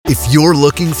If you're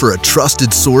looking for a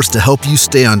trusted source to help you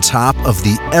stay on top of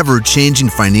the ever-changing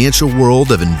financial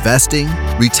world of investing,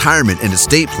 retirement and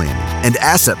estate planning, and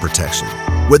asset protection,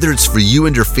 whether it's for you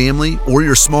and your family or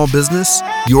your small business,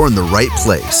 you're in the right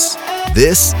place.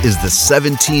 This is the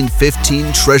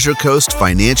 1715 Treasure Coast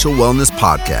Financial Wellness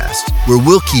Podcast, where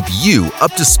we'll keep you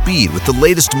up to speed with the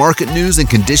latest market news and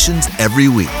conditions every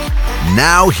week.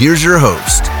 Now, here's your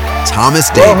host, Thomas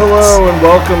Davis. Well, hello, and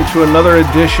welcome to another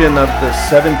edition of the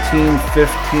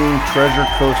 1715 Treasure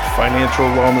Coast Financial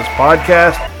Wellness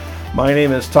Podcast. My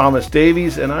name is Thomas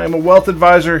Davies, and I am a wealth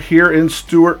advisor here in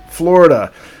Stuart,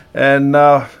 Florida, and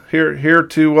here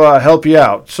to help you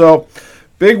out. So,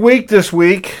 big week this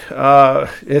week.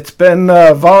 It's been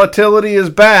volatility is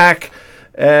back,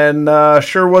 and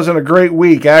sure wasn't a great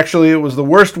week. Actually, it was the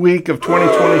worst week of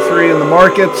 2023 in the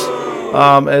markets.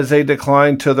 As they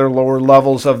decline to their lower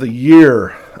levels of the year.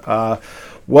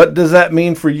 What does that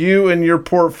mean for you and your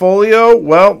portfolio?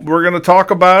 Well, we're going to talk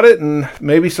about it and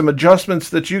maybe some adjustments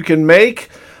that you can make.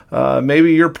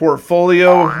 Maybe your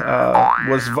portfolio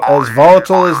was as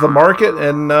volatile as the market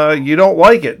and you don't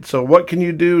like it. So what can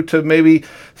you do to maybe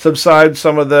subside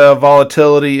some of the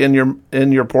volatility in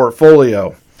your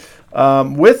portfolio?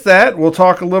 With that, we'll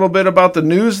talk a little bit about the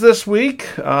news this week.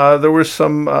 There were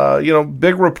some,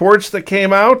 big reports that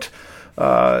came out,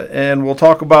 and we'll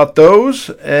talk about those,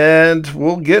 and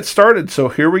we'll get started. So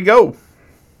here we go.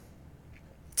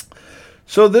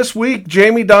 So this week,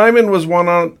 Jamie Dimon was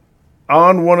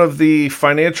on one of the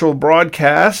financial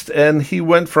broadcasts, and he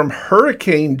went from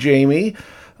Hurricane Jamie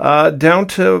down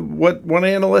to what one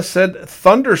analyst said,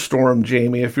 Thunderstorm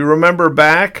Jamie. If you remember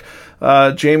back,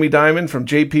 Jamie Dimon from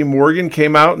JP Morgan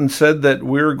came out and said that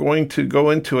we're going to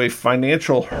go into a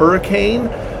financial hurricane.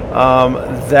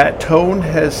 That tone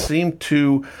has seemed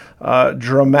to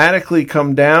dramatically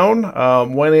come down.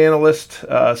 One analyst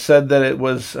said that it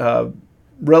was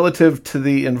relative to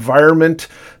the environment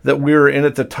that we were in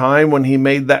at the time when he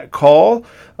made that call.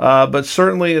 But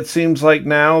certainly it seems like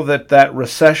now that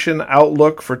recession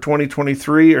outlook for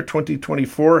 2023 or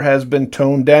 2024 has been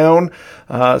toned down.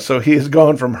 So he has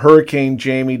gone from Hurricane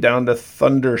Jamie down to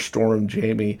Thunderstorm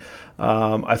Jamie.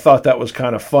 I thought that was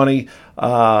kind of funny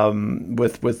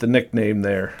with the nickname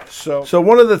there. So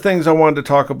one of the things I wanted to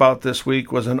talk about this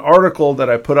week was an article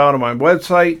that I put out on my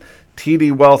website,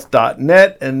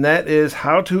 tdwealth.net, and that is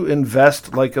how to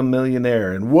invest like a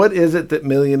millionaire. And what is it that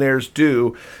millionaires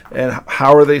do, and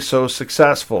how are they so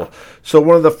successful? So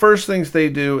one of the first things they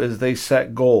do is they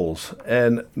set goals,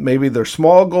 and maybe they're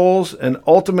small goals, and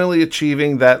ultimately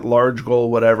achieving that large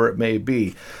goal, whatever it may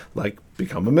be, like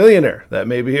become a millionaire. That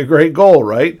may be a great goal,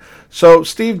 right? So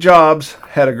Steve Jobs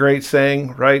had a great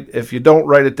saying, right? If you don't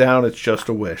write it down, it's just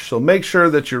a wish. So make sure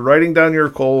that you're writing down your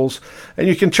goals and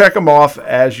you can check them off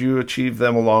as you achieve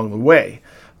them along the way.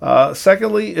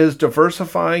 Secondly is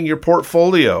diversifying your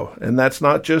portfolio. And that's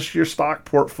not just your stock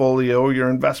portfolio, your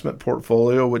investment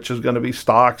portfolio, which is going to be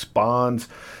stocks, bonds,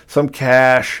 some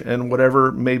cash, and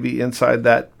whatever may be inside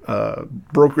that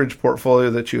brokerage portfolio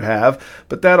that you have.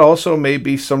 But that also may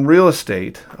be some real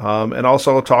estate. And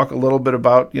also I'll talk a little bit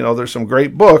about, there's some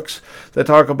great books that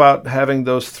talk about having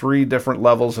those three different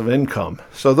levels of income.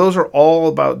 So those are all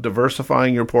about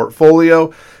diversifying your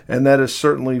portfolio, and that is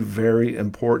certainly very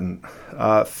important.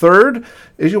 Third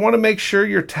is you want to make sure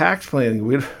you're tax planning.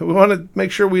 We want to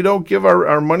make sure we don't give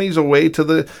our monies away to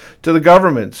the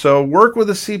government. So work with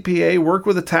a CPA, work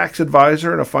with a tax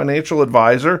advisor and a financial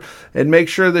advisor, and make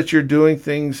sure that you're doing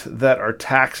things that are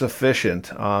tax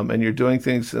efficient, and you're doing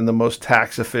things in the most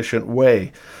tax efficient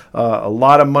way. A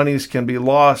lot of monies can be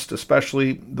lost,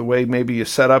 especially the way maybe you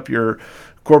set up your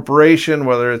corporation,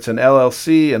 whether it's an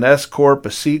LLC, an S Corp,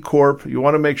 a C Corp. You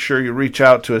want to make sure you reach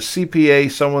out to a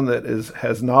CPA, someone that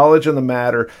has knowledge in the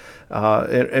matter,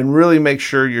 and really make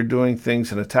sure you're doing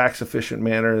things in a tax efficient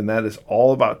manner. And that is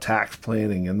all about tax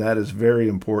planning, and that is very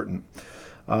important.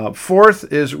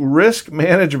 Fourth is risk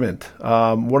management.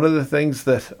 One of the things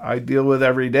that I deal with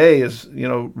every day is,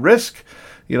 risk.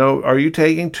 Are you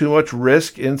taking too much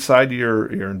risk inside your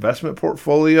investment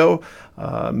portfolio?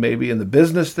 Maybe in the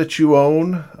business that you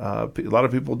own. A lot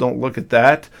of people don't look at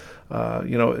that.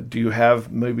 Do you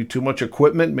have maybe too much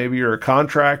equipment? Maybe you're a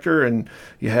contractor and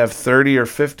you have 30 or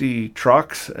 50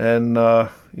 trucks and,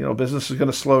 business is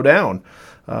going to slow down.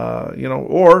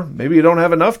 Or maybe you don't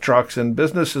have enough trucks and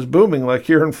business is booming like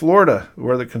here in Florida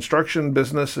where the construction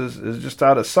business is just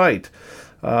out of sight.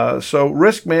 So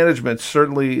risk management is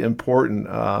certainly important,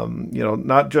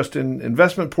 not just in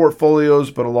investment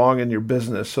portfolios, but along in your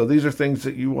business. So these are things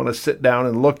that you want to sit down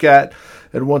and look at.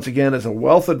 And once again, as a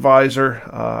wealth advisor,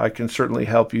 I can certainly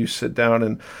help you sit down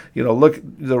and, look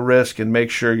at the risk and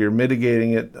make sure you're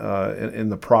mitigating it in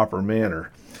the proper manner.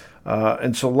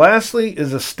 And so lastly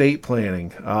is estate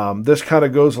planning. This kind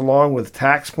of goes along with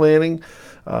tax planning.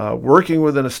 Working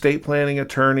with an estate planning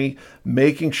attorney,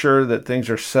 making sure that things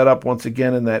are set up once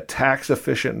again in that tax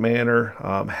efficient manner,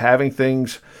 having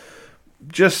things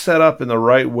just set up in the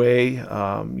right way.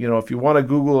 If you want to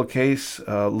Google a case,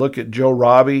 look at Joe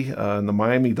Robbie and the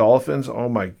Miami Dolphins. Oh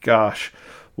my gosh,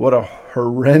 what a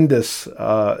horrendous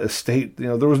estate.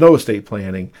 There was no estate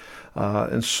planning.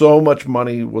 And so much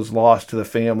money was lost to the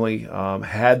family.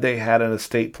 Had they had an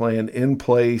estate plan in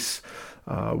place,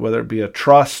 whether it be a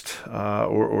trust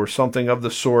or something of the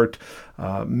sort,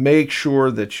 make sure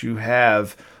that you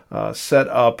have set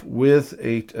up with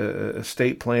a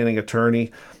estate planning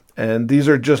attorney. And these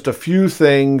are just a few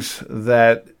things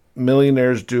that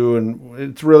millionaires do, and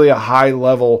it's really a high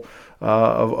level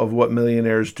of what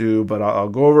millionaires do. But I'll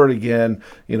go over it again.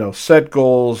 Set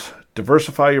goals,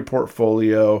 diversify your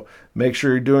portfolio, make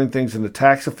sure you're doing things in a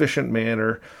tax efficient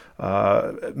manner.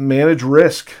 Manage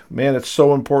risk. Man, it's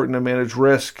so important to manage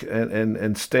risk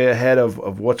and stay ahead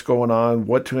of what's going on,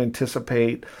 what to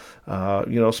anticipate.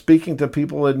 Speaking to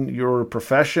people in your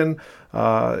profession,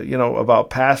 about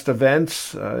past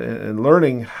events and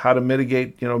learning how to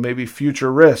mitigate, maybe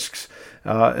future risks.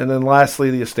 And then lastly,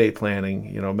 the estate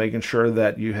planning, making sure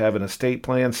that you have an estate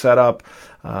plan set up,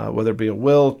 whether it be a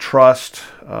will, trust,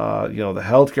 the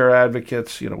healthcare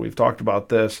advocates, we've talked about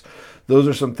this. Those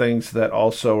are some things that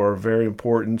also are very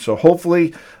important. So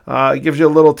hopefully it gives you a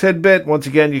little tidbit. Once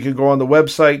again, you can go on the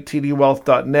website,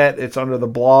 tdwealth.net. It's under the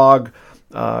blog,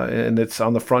 and it's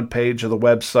on the front page of the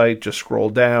website. Just scroll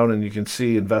down and you can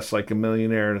see Invest Like a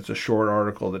Millionaire, and it's a short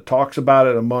article that talks about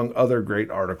it, among other great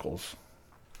articles.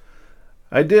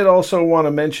 I did also want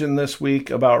to mention this week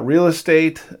about real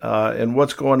estate and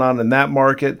what's going on in that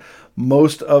market.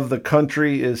 Most of the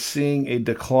country is seeing a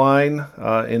decline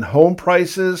in home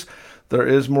prices. There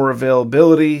is more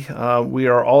availability. We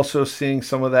are also seeing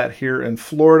some of that here in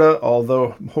Florida,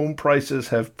 although home prices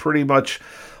have pretty much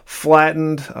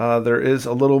flattened. There is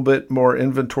a little bit more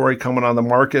inventory coming on the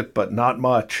market, but not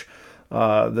much.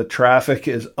 The traffic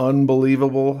is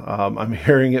unbelievable. I'm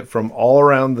hearing it from all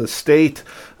around the state,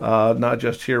 not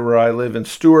just here where I live in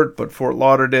Stuart, but Fort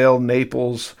Lauderdale,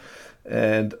 Naples,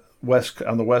 and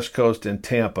on the West Coast in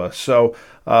Tampa. So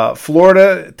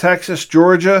Florida, Texas,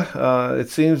 Georgia, it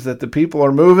seems that the people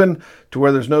are moving to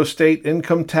where there's no state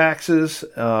income taxes,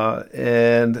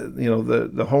 and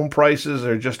the home prices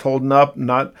are just holding up,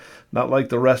 not like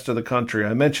the rest of the country.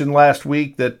 I mentioned last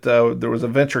week that there was a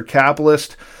venture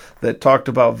capitalist that talked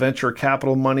about venture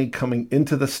capital money coming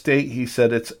into the state. He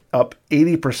said it's up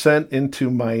 80%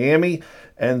 into Miami,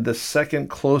 and the second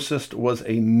closest was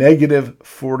a negative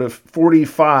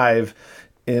 45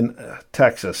 in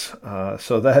Texas.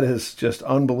 So that is just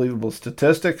unbelievable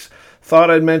statistics. Thought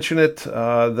I'd mention it.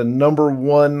 The number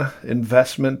one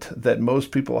investment that most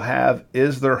people have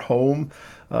is their home.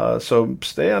 So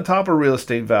stay on top of real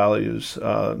estate values.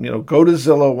 Go to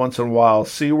Zillow once in a while,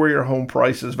 see where your home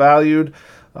price is valued.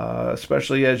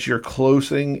 Especially as you're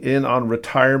closing in on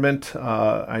retirement.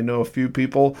 I know a few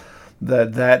people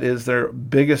that is their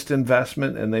biggest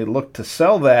investment, and they look to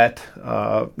sell that,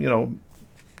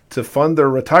 to fund their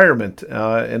retirement.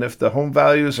 And if the home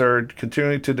values are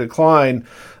continuing to decline,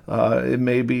 it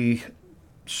may be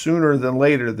sooner than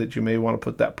later that you may want to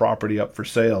put that property up for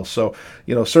sale. So,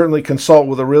 certainly consult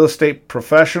with a real estate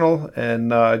professional,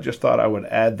 and I just thought I would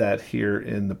add that here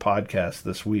in the podcast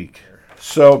this week.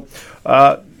 So,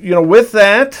 with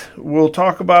that, we'll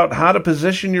talk about how to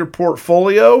position your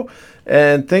portfolio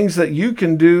and things that you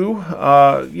can do,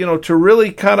 to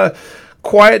really kind of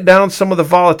quiet down some of the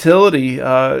volatility,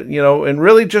 and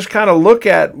really just kind of look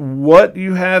at what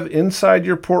you have inside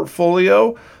your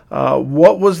portfolio.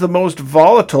 What was the most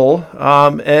volatile,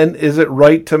 and is it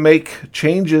right to make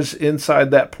changes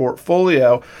inside that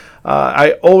portfolio?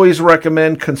 I always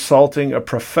recommend consulting a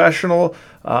professional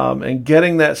and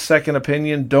getting that second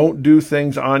opinion. Don't do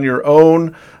things on your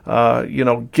own.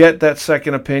 Get that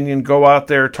second opinion. Go out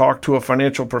there, talk to a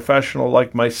financial professional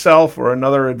like myself or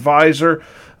another advisor,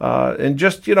 and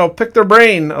just, pick their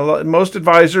brain. Most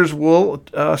advisors will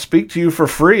speak to you for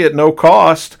free at no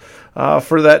cost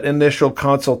for that initial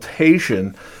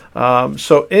consultation.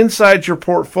 So inside your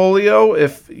portfolio,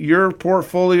 if your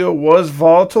portfolio was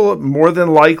volatile, more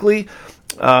than likely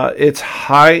It's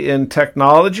high in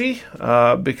technology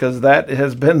because that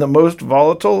has been the most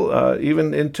volatile,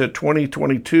 even into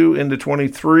 2022, into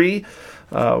 23.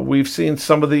 We've seen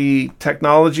some of the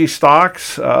technology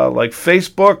stocks like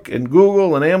Facebook and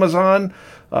Google and Amazon,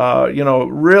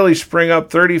 really spring up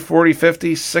 30, 40,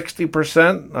 50,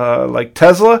 60%, like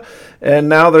Tesla. And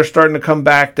now they're starting to come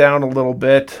back down a little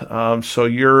bit. So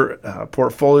your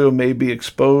portfolio may be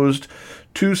exposed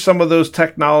to some of those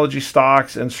technology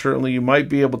stocks, and certainly you might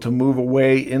be able to move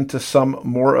away into some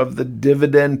more of the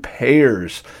dividend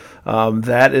payers.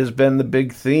 That has been the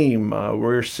big theme.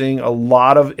 We're seeing a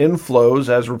lot of inflows,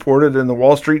 as reported in the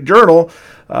Wall Street Journal,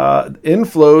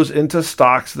 inflows into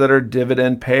stocks that are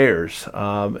dividend payers.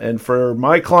 And for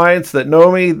my clients that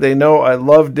know me, they know I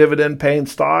love dividend paying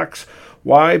stocks.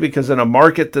 Why? Because in a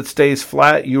market that stays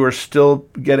flat, you are still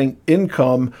getting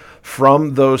income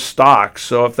from those stocks.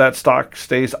 So if that stock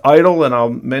stays idle, and I'll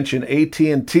mention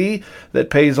AT&T that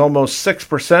pays almost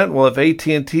 6%, well, if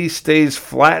AT&T stays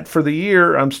flat for the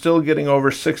year, I'm still getting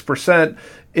over 6%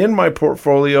 in my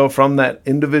portfolio from that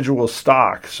individual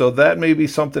stock. So that may be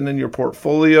something in your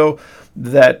portfolio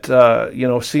that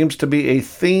seems to be a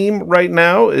theme right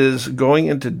now, is going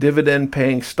into dividend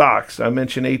paying stocks. I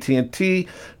mentioned AT&T.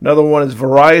 Another one is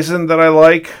Verizon that I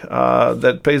like,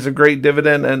 that pays a great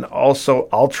dividend, and also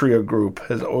Altria Group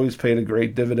has always paid a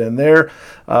great dividend there.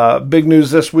 Big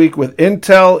news this week with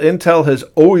Intel. Intel has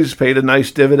always paid a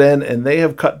nice dividend, and they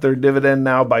have cut their dividend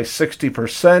now by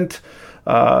 60%.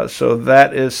 So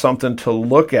that is something to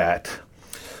look at.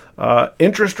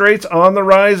 Interest rates on the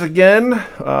rise again.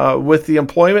 With the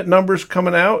employment numbers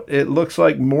coming out, it looks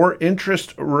like more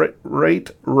interest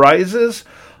rate rises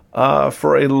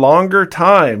for a longer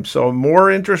time. So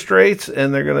more interest rates,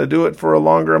 and they're going to do it for a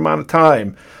longer amount of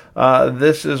time.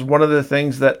 This is one of the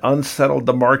things that unsettled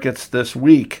the markets this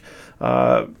week.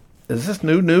 Is this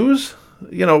new news?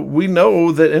 We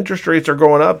know that interest rates are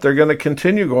going up. They're going to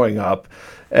continue going up.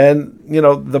 And,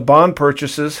 the bond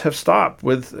purchases have stopped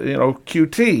with,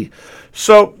 QT.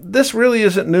 So this really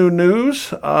isn't new news.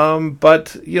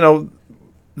 But,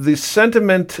 the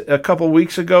sentiment a couple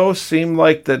weeks ago seemed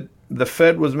like that the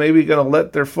Fed was maybe going to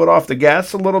let their foot off the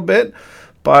gas a little bit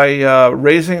by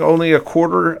raising only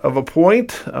 1/4 of a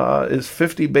point. Is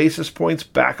 50 basis points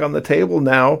back on the table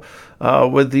now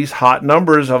with these hot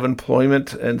numbers of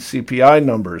employment and CPI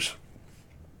numbers.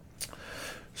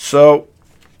 So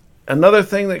another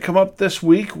thing that came up this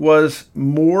week was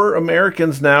more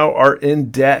Americans now are in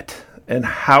debt and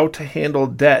how to handle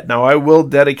debt. Now, I will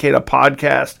dedicate a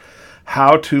podcast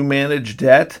how to manage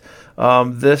debt.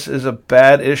 This is a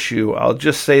bad issue. I'll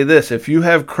just say this. If you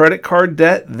have credit card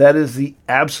debt, that is the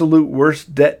absolute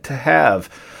worst debt to have.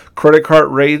 Credit card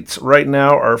rates right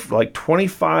now are like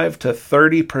 25 to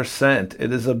 30%.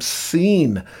 It is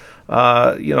obscene.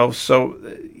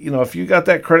 If you got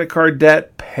that credit card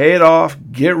debt, pay it off,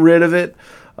 get rid of it.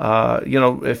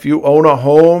 If you own a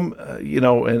home,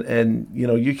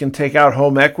 you can take out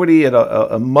home equity at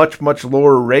a much, much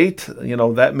lower rate.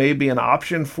 That may be an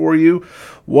option for you.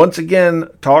 Once again,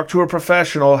 talk to a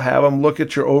professional, have them look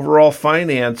at your overall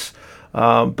finance.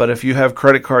 But if you have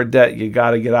credit card debt, you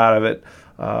got to get out of it.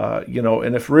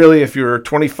 And if you're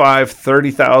 $25,000,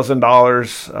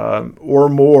 $30,000 or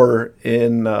more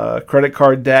in credit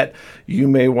card debt, you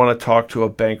may want to talk to a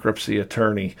bankruptcy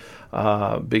attorney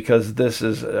because this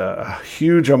is a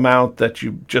huge amount that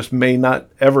you just may not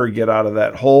ever get out of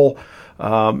that hole.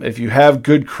 If you have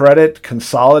good credit,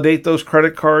 consolidate those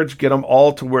credit cards, get them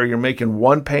all to where you're making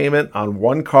one payment on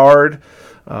one card.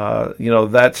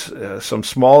 That's some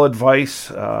small advice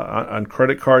on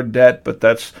credit card debt, but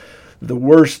that's the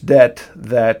worst debt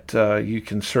that you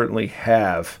can certainly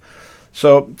have.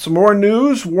 So some more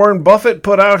news. Warren Buffett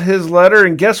put out his letter,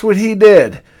 and guess what he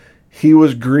did? He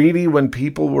was greedy when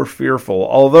people were fearful.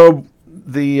 Although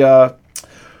the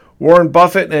Warren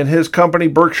Buffett and his company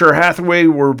Berkshire Hathaway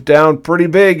were down pretty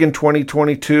big in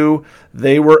 2022,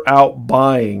 they were out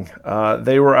buying.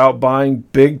 They were out buying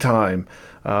big time.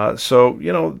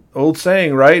 Old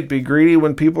saying, right? Be greedy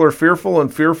when people are fearful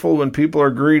and fearful when people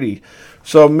are greedy.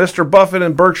 So Mr. Buffett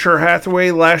and Berkshire Hathaway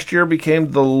last year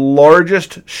became the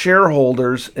largest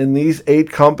shareholders in these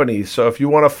 8 companies. So if you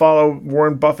want to follow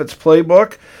Warren Buffett's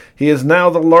playbook, he is now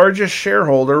the largest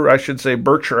shareholder, I should say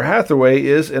Berkshire Hathaway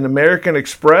is, in American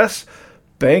Express,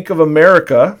 Bank of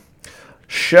America,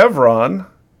 Chevron,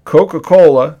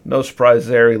 Coca-Cola, no surprise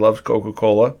there, he loves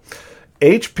Coca-Cola,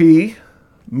 HP,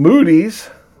 Moody's,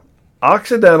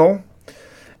 Occidental,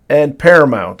 and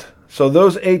Paramount. So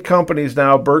those 8 companies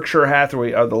now, Berkshire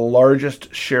Hathaway, are the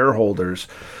largest shareholders.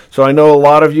 So I know a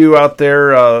lot of you out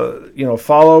there,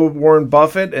 follow Warren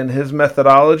Buffett and his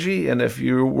methodology. And if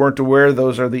you weren't aware,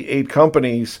 those are the 8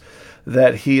 companies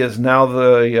that he is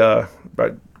now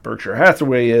Berkshire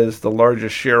Hathaway is the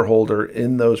largest shareholder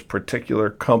in those particular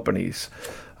companies.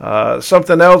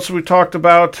 Something else we talked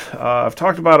about, I've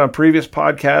talked about on previous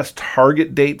podcasts,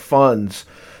 target date funds.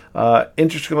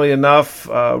 Interestingly enough,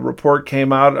 a report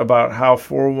came out about how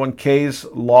 401ks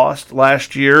lost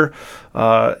last year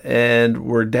and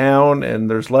were down, and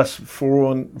there's less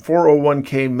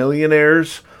 401k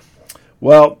millionaires.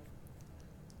 Well,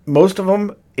 most of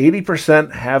them,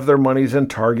 80% have their monies in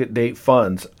target date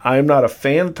funds. I'm not a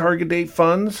fan of target date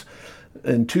funds.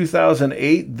 In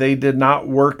 2008, they did not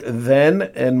work then,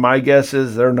 and my guess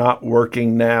is they're not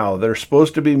working now. They're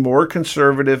supposed to be more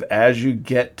conservative as you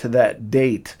get to that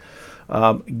date.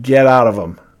 Get out of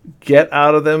them. Get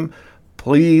out of them.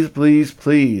 Please, please,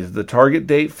 please. The target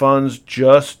date funds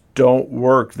just don't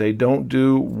work. They don't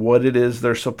do what it is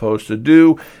they're supposed to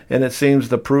do, and it seems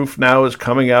the proof now is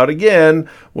coming out again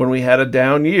when we had a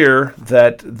down year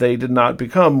that they did not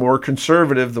become more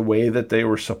conservative the way that they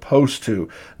were supposed to.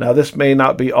 Now, this may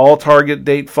not be all target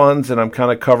date funds, and I'm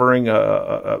kind of covering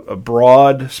a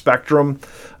broad spectrum,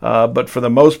 but for the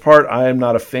most part, I am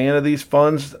not a fan of these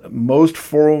funds. Most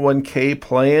 401k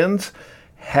plans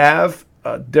have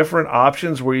different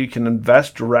options where you can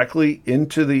invest directly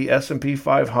into the S&P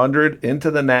 500,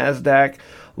 into the NASDAQ.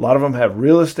 A lot of them have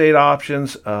real estate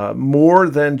options, more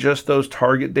than just those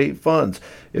target date funds.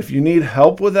 If you need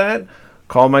help with that,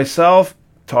 call myself,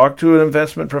 talk to an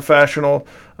investment professional,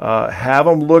 have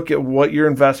them look at what your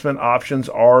investment options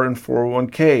are in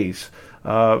 401ks.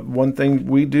 One thing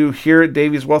we do here at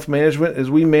Davies Wealth Management is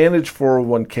we manage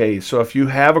 401ks. So if you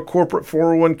have a corporate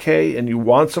 401k and you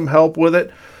want some help with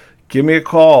it, give me a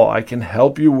call. I can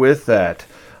help you with that.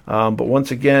 But once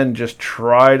again, just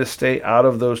try to stay out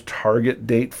of those target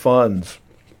date funds.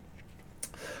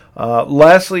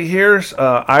 Lastly, here's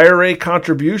IRA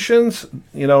contributions.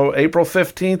 April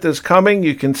 15th is coming.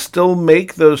 You can still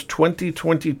make those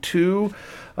 2022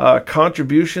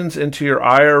 contributions into your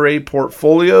IRA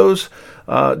portfolios.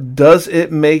 Does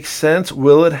it make sense?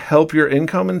 Will it help your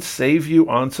income and save you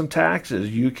on some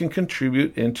taxes? You can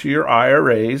contribute into your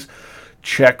IRAs.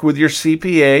 Check with your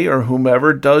CPA or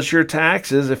whomever does your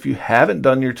taxes if you haven't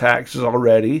done your taxes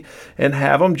already, and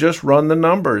have them just run the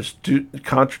numbers.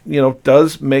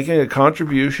 Does making a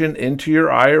contribution into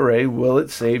your IRA, will it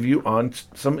save you on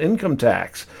some income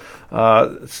tax?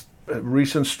 A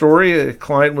recent story, a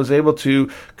client was able to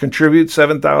contribute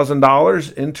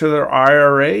 $7,000 into their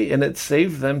IRA, and it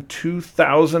saved them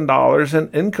 $2,000 in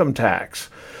income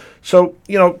tax. So,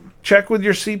 check with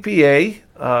your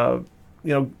CPA,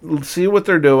 see what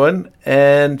they're doing,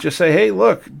 and just say, hey,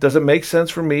 look, does it make sense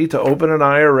for me to open an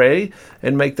IRA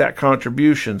and make that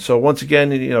contribution? So once again,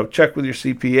 check with your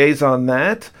CPAs on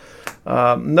that.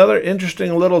 Another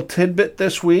interesting little tidbit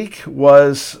this week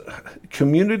was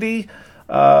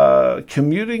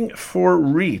commenting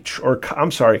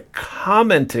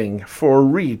for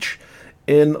reach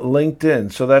in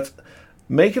LinkedIn. So that's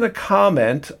making a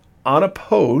comment on a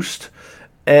post,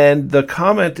 and the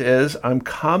comment is, I'm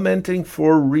commenting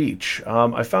for reach.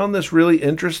 I found this really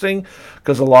interesting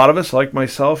because a lot of us, like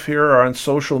myself here, are on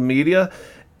social media,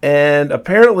 and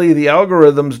apparently the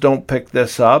algorithms don't pick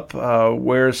this up,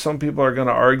 whereas some people are going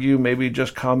to argue maybe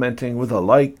just commenting with a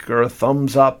like or a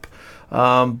thumbs up.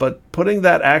 But putting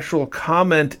that actual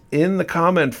comment in the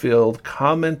comment field,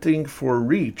 commenting for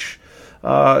reach,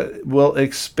 will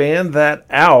expand that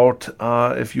out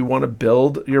if you want to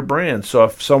build your brand. So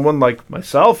if someone like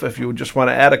myself, if you just want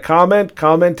to add a comment,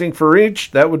 commenting for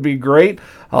reach, that would be great.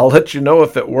 I'll let you know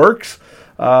if it works.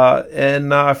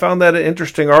 And I found that an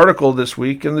interesting article this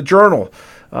week in the journal.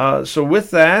 So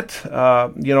with that,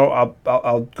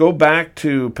 I'll go back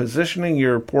to positioning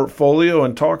your portfolio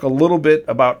and talk a little bit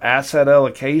about asset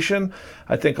allocation.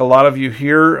 I think a lot of you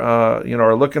here,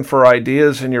 are looking for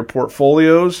ideas in your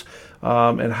portfolios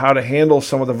and how to handle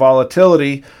some of the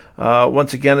volatility.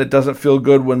 Once again, it doesn't feel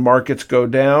good when markets go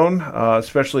down,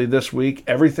 especially this week.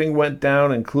 Everything went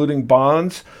down, including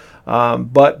bonds.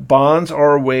 But bonds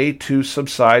are a way to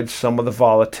subside some of the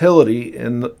volatility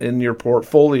in your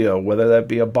portfolio, whether that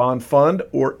be a bond fund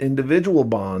or individual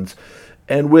bonds.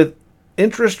 And with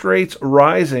interest rates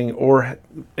rising, or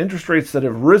interest rates that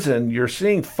have risen, you're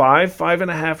seeing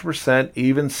 5.5%,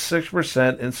 even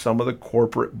 6% in some of the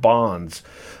corporate bonds.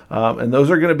 And those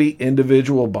are going to be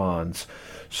individual bonds.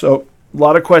 So a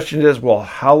lot of questions is, well,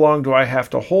 how long do I have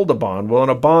to hold a bond? Well, in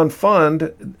a bond fund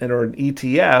or an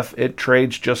ETF, it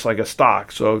trades just like a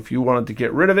stock. So if you wanted to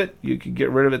get rid of it, you could get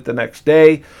rid of it the next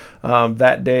day,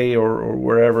 that day, or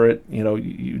wherever it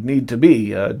you need to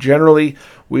be. Generally,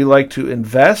 we like to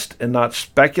invest and not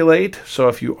speculate. So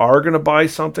if you are going to buy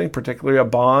something, particularly a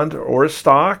bond or a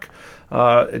stock,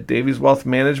 at Davies Wealth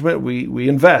Management, we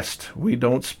invest. We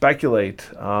don't speculate.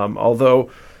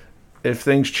 Although if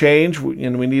things change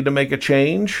and we need to make a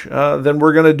change, then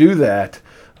we're going to do that.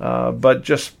 But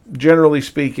just generally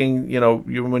speaking,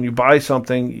 when you buy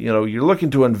something, you're looking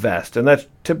to invest, and that's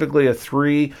typically a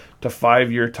 3 to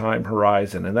 5 year time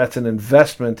horizon, and that's an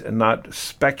investment and not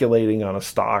speculating on a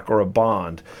stock or a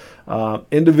bond.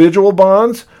 Individual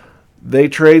bonds, they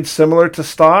trade similar to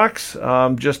stocks,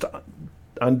 just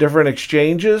on different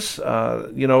exchanges,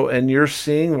 and you're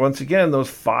seeing once again those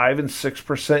 5 and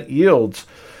 6% yields.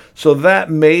 So that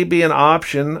may be an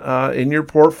option in your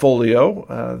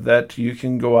portfolio that you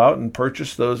can go out and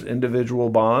purchase those individual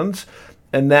bonds,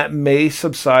 and that may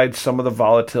subside some of the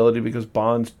volatility because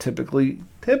bonds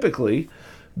typically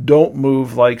don't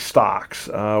move like stocks,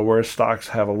 whereas stocks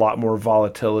have a lot more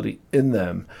volatility in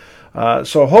them.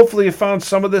 So hopefully you found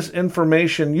some of this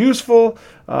information useful.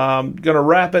 Going to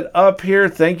wrap it up here.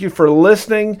 Thank you for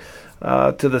listening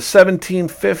to the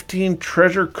 1715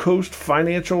 Treasure Coast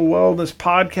Financial Wellness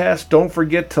Podcast. Don't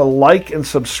forget to like and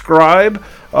subscribe,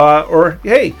 or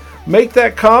hey, make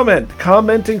that comment.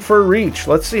 Commenting for reach.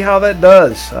 Let's see how that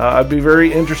does. I'd be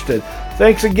very interested.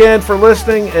 Thanks again for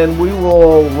listening, and we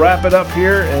will wrap it up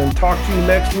here and talk to you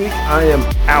next week. I am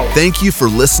out. Thank you for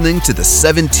listening to the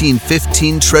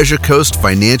 1715 Treasure Coast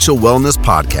Financial Wellness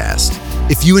Podcast.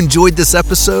 If you enjoyed this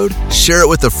episode, share it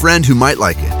with a friend who might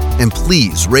like it, and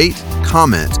please rate,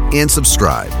 comment, and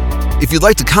subscribe. If you'd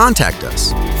like to contact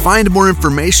us, find more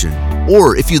information,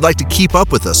 or if you'd like to keep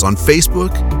up with us on Facebook,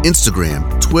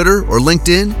 Instagram, Twitter, or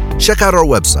LinkedIn, check out our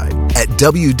website at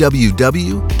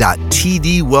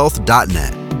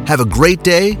www.tdwealth.net. Have a great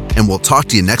day, and we'll talk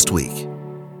to you next week.